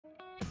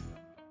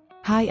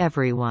Hi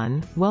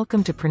everyone,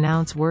 welcome to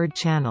Pronounce Word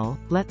channel.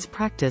 Let's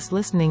practice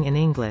listening in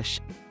English.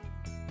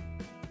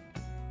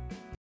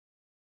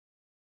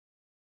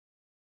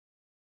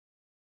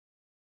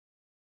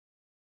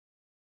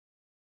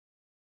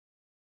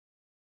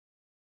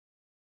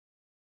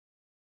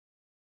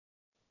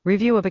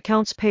 Review of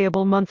accounts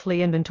payable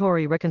monthly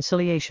inventory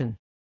reconciliation.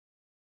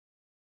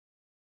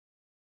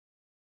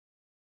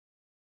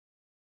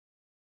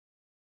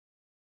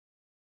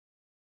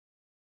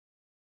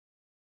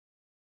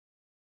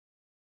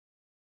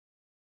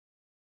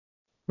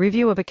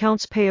 Review of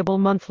accounts payable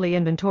monthly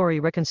inventory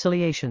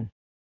reconciliation.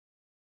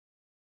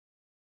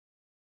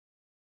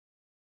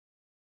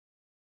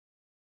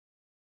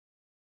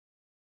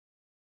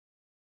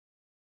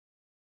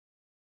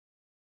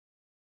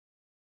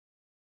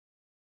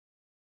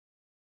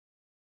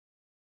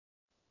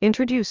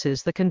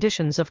 Introduces the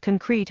conditions of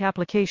concrete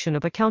application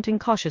of accounting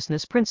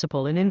cautiousness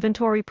principle in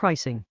inventory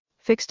pricing,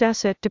 fixed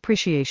asset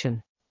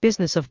depreciation,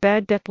 business of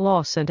bad debt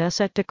loss and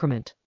asset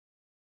decrement.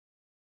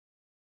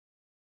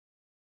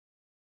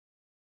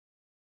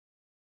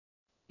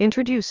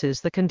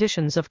 Introduces the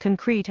conditions of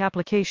concrete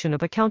application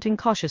of accounting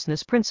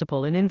cautiousness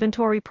principle in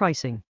inventory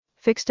pricing,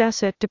 fixed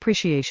asset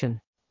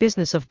depreciation,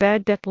 business of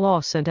bad debt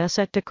loss and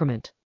asset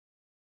decrement.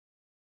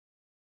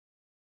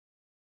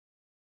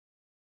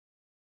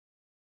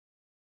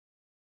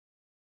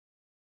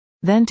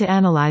 Then to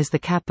analyze the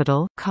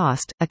capital,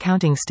 cost,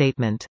 accounting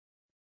statement.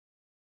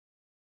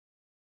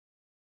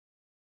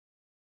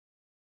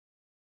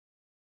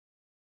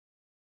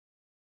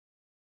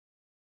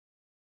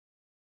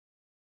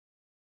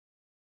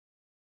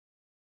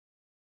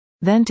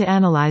 Then to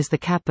analyze the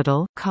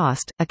capital,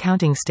 cost,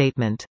 accounting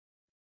statement.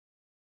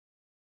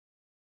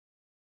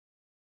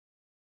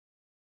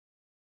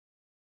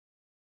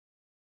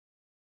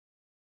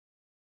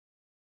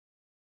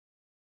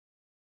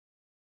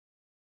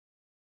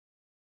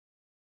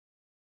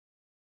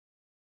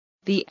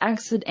 The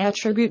exit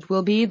attribute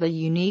will be the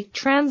unique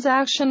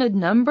transaction ID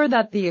number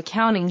that the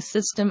accounting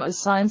system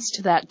assigns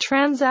to that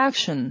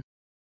transaction.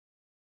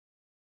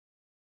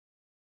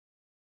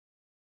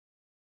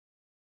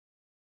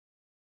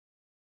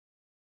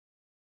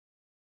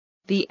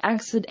 The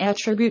exit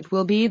attribute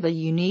will be the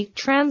unique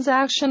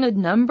transaction ID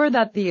number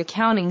that the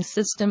accounting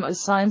system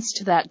assigns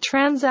to that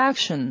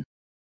transaction.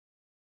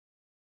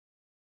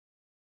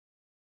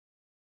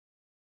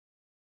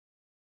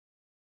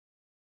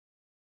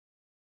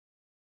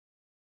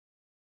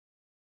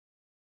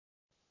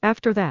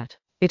 After that,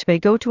 it may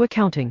go to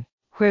accounting,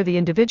 where the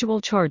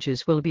individual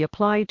charges will be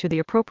applied to the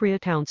appropriate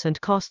accounts and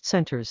cost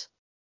centers.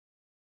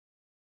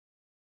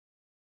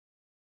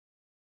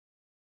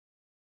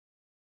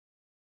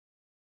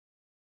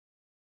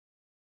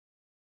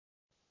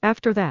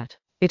 After that,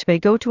 it may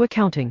go to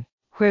accounting,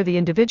 where the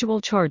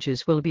individual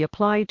charges will be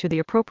applied to the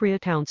appropriate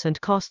accounts and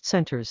cost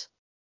centers.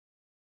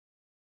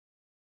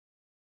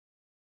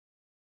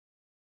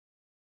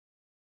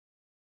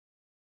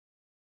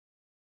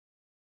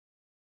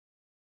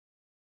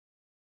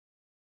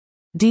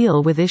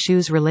 Deal with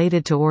issues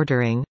related to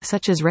ordering,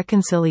 such as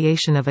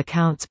reconciliation of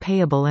accounts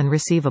payable and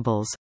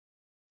receivables.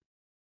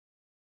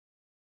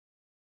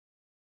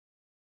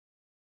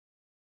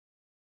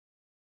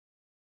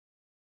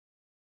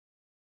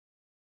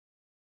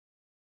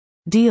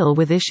 Deal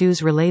with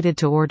issues related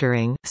to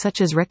ordering, such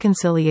as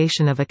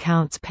reconciliation of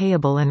accounts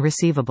payable and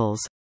receivables.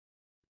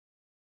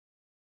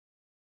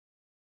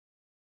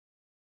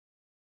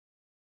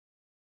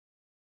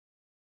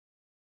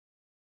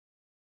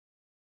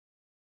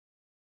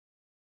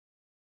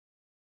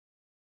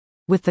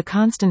 With the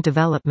constant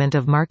development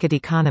of market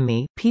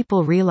economy,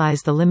 people realize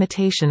the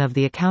limitation of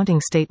the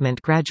accounting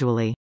statement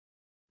gradually.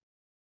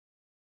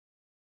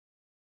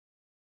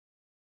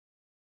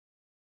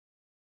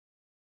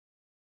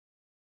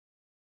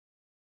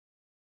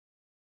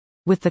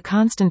 With the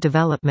constant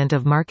development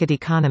of market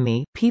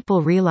economy,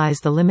 people realize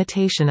the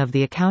limitation of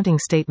the accounting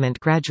statement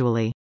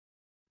gradually.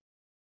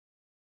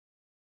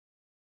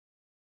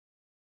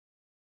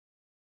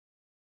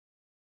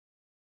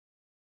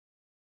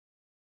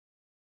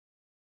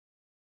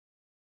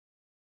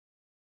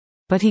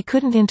 But he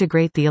couldn't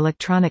integrate the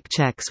electronic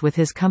checks with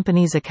his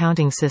company's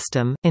accounting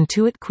system,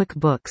 Intuit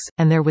QuickBooks,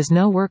 and there was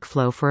no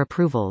workflow for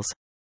approvals.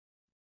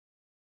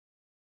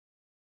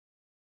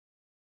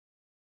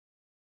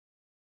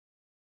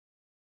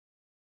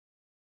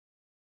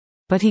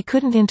 But he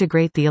couldn't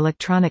integrate the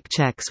electronic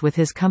checks with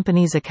his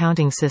company's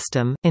accounting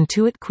system,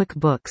 Intuit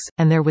QuickBooks,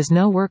 and there was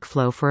no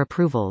workflow for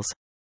approvals.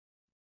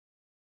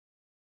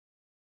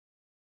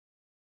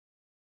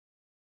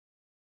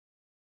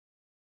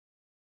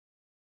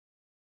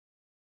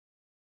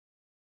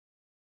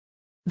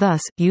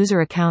 Thus,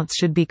 user accounts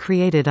should be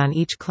created on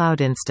each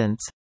cloud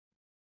instance.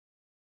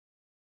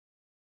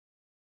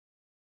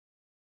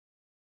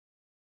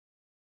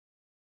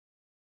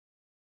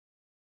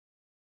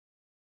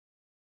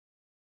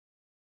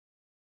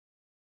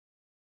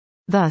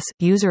 Thus,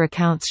 user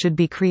accounts should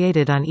be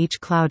created on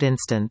each cloud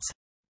instance.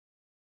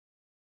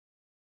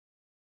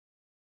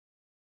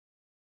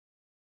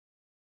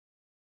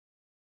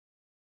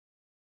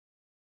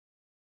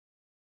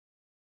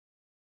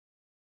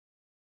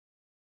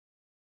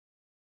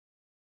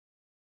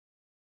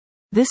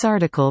 This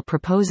article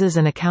proposes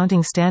an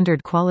accounting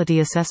standard quality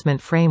assessment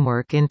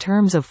framework in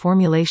terms of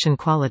formulation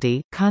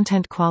quality,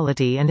 content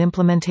quality and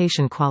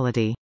implementation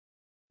quality.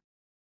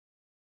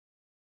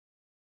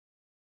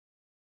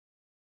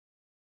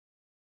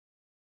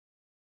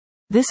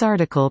 This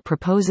article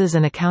proposes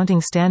an accounting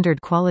standard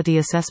quality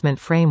assessment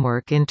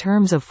framework in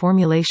terms of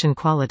formulation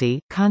quality,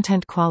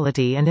 content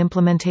quality and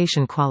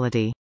implementation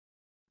quality.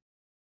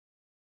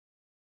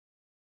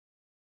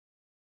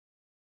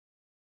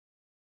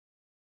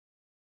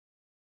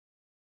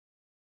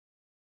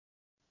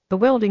 The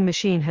welding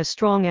machine has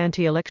strong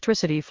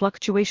anti-electricity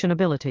fluctuation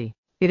ability.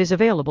 It is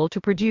available to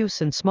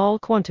produce in small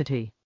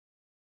quantity.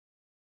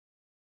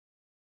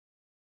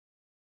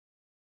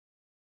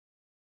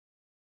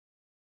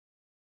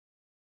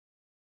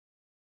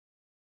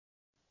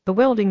 The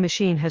welding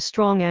machine has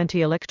strong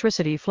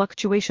anti-electricity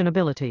fluctuation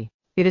ability.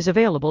 It is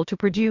available to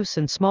produce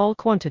in small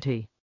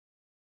quantity.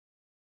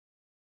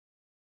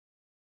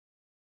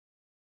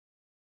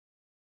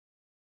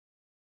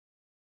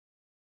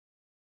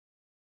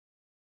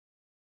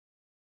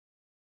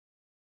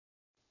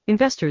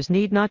 Investors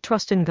need not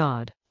trust in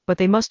God, but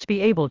they must be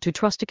able to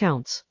trust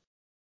accounts.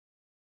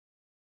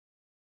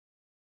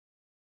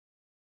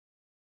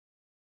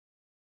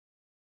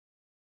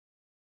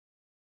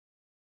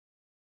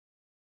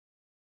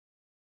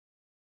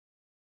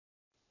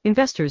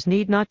 Investors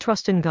need not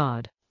trust in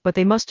God, but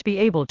they must be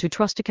able to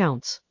trust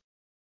accounts.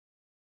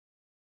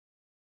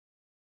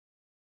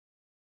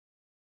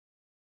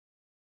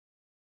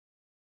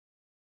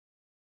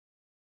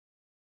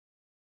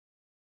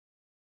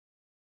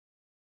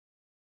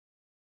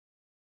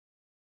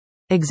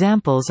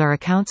 Examples are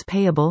accounts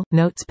payable,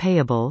 notes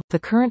payable, the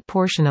current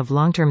portion of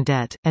long-term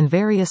debt, and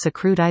various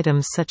accrued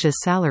items such as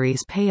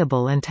salaries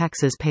payable and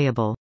taxes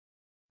payable.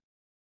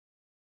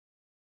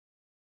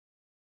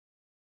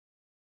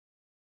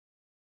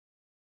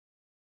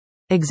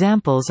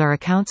 Examples are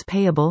accounts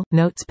payable,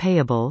 notes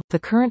payable, the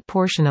current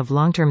portion of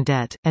long-term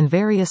debt, and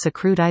various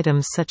accrued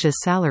items such as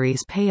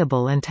salaries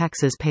payable and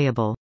taxes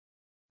payable.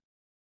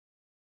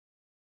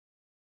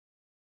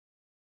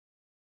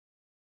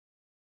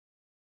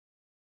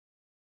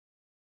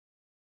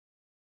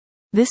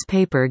 This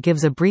paper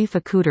gives a brief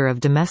accoutre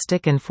of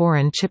domestic and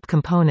foreign chip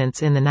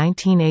components in the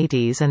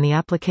 1980s and the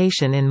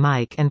application in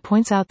MIC and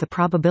points out the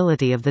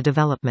probability of the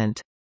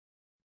development.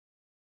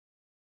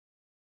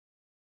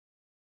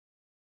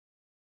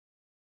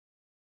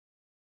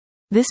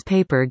 This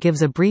paper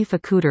gives a brief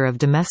accoutre of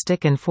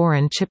domestic and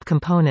foreign chip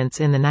components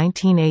in the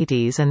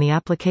 1980s and the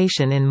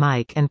application in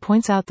MIC and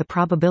points out the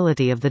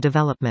probability of the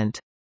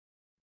development.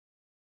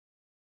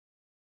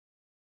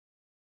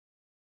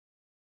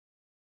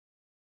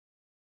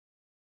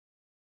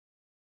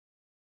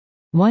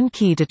 One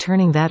key to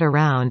turning that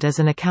around is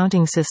an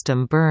accounting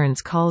system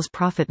Burns calls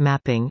profit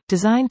mapping,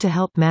 designed to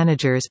help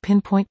managers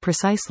pinpoint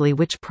precisely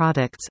which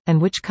products,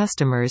 and which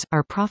customers,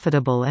 are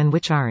profitable and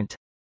which aren't.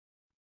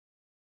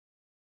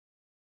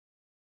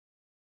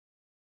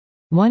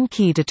 One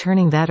key to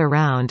turning that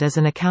around is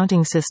an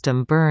accounting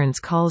system Burns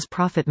calls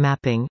profit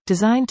mapping,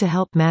 designed to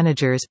help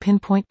managers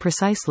pinpoint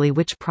precisely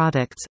which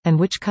products, and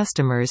which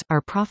customers,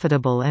 are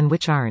profitable and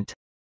which aren't.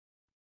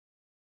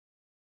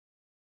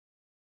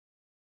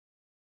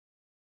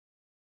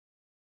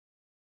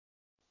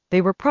 They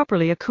were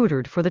properly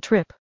accoutered for the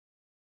trip.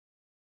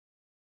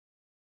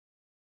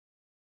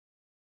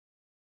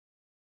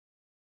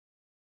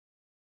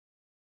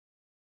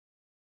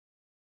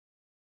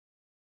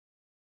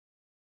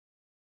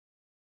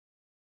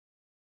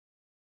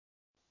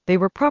 They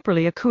were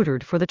properly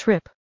accoutered for the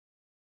trip.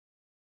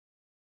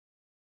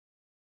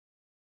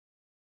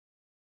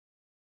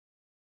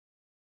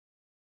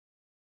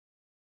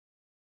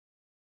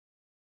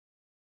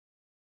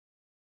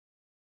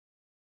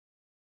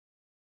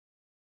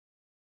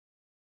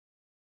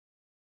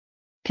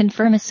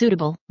 Confirm a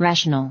suitable,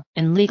 rational,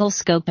 and legal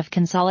scope of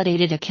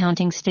consolidated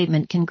accounting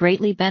statement can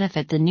greatly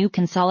benefit the new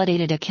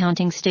Consolidated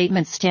Accounting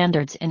Statement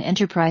Standards in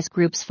Enterprise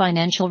Group's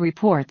financial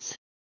reports.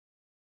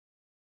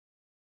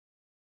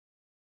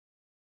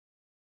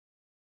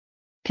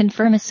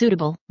 Confirm a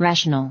suitable,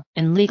 rational,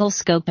 and legal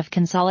scope of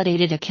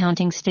consolidated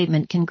accounting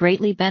statement can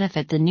greatly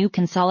benefit the new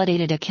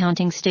Consolidated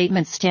Accounting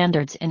Statement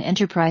Standards in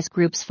Enterprise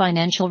Group's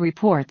financial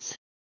reports.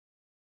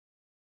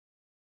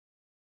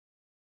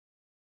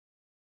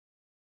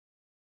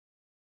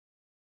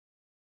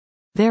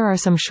 There are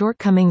some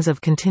shortcomings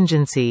of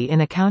contingency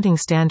in accounting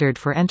standard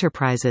for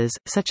enterprises,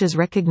 such as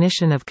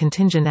recognition of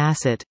contingent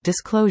asset,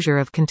 disclosure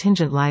of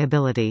contingent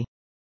liability.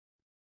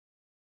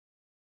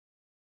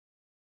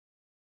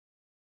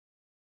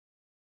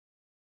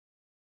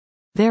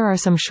 There are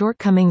some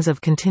shortcomings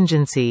of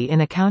contingency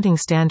in accounting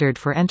standard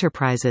for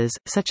enterprises,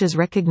 such as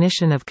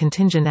recognition of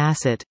contingent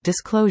asset,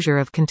 disclosure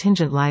of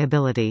contingent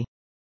liability.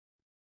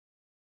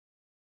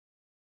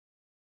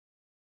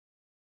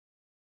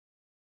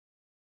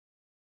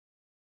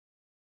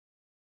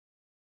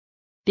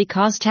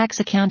 Because tax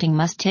accounting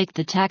must take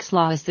the tax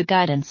law as the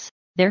guidance,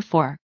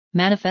 therefore,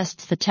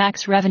 manifests the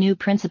tax revenue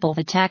principle.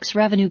 The tax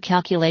revenue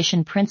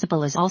calculation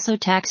principle is also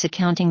tax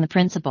accounting the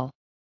principle.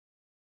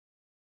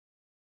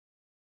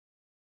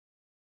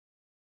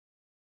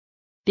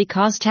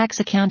 Because tax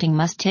accounting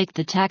must take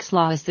the tax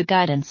law as the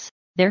guidance,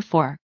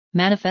 therefore,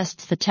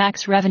 manifests the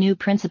tax revenue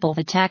principle.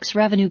 The tax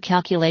revenue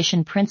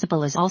calculation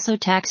principle is also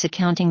tax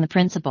accounting the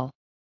principle.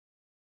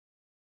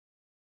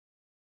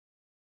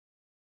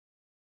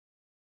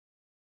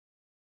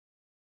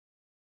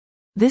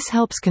 This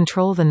helps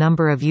control the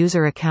number of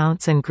user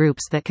accounts and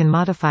groups that can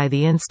modify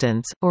the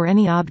instance, or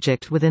any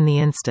object within the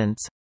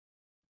instance.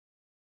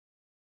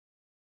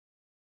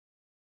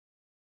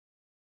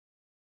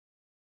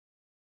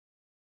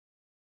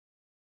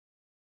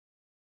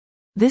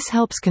 This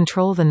helps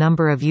control the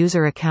number of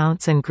user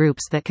accounts and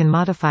groups that can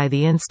modify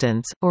the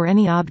instance, or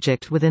any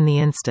object within the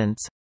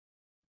instance.